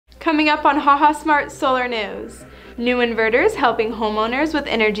Coming up on HahaSmart Solar News, new inverters helping homeowners with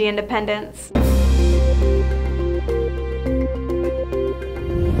energy independence.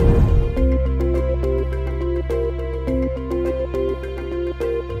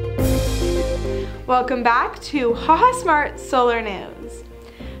 Welcome back to HahaSmart Solar News.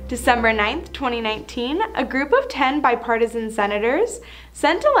 December 9th, 2019, a group of 10 bipartisan senators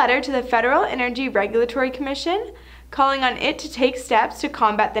sent a letter to the Federal Energy Regulatory Commission calling on it to take steps to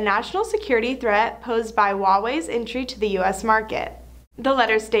combat the national security threat posed by Huawei's entry to the U.S. market. The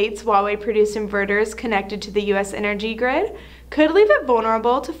letter states Huawei-produced inverters connected to the U.S. energy grid could leave it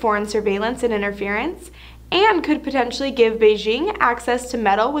vulnerable to foreign surveillance and interference, and could potentially give Beijing access to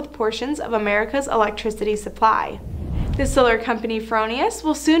meddle with portions of America's electricity supply. The solar company Fronius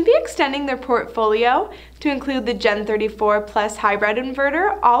will soon be extending their portfolio to include the GEN34 Plus hybrid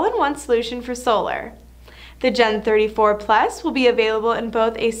inverter all-in-one solution for solar. The GEN24 Plus will be available in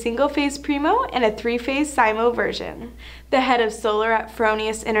both a single-phase Primo and a three-phase Symo version. The head of solar at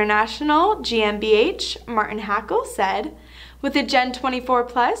Fronius International GmbH, Martin Hackel, said, "With the GEN24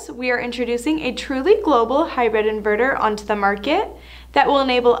 Plus, we are introducing a truly global hybrid inverter onto the market that will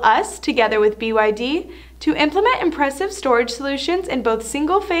enable us, together with BYD, to implement impressive storage solutions in both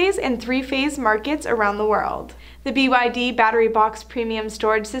single-phase and three-phase markets around the world." The BYD battery box premium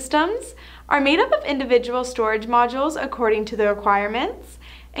storage systems are made up of individual storage modules according to the requirements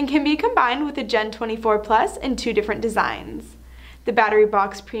and can be combined with the GEN24 Plus in two different designs. The battery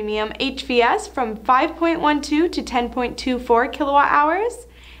box premium HVS from 5.12 to 10.24 kilowatt hours,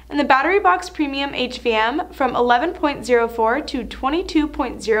 and the battery box premium HVM from 11.04 to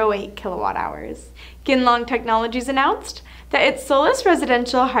 22.08 kilowatt hours. GEN Technologies announced that its Solar+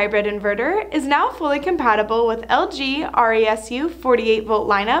 residential hybrid inverter is now fully compatible with LG RESU 48-volt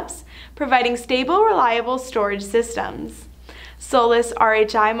lineups, providing stable, reliable storage systems. Solar+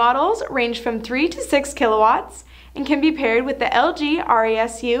 RHI models range from 3 to 6 kilowatts and can be paired with the LG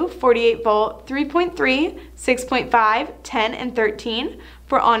RESU 48-volt 3.3, 6.5, 10, and 13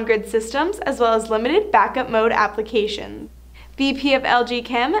 for on-grid systems, as well as limited backup mode applications. VP of LG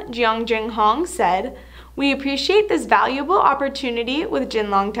Chem, Jiangjing Hong, said, "We appreciate this valuable opportunity with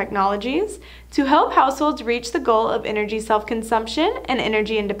GEN Technologies to help households reach the goal of energy self-consumption and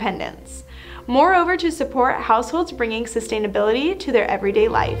energy independence. Moreover, to support households bringing sustainability to their everyday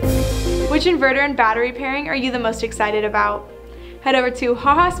life." Which inverter and battery pairing are you the most excited about? Head over to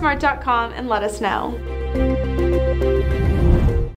hahasmart.com and let us know.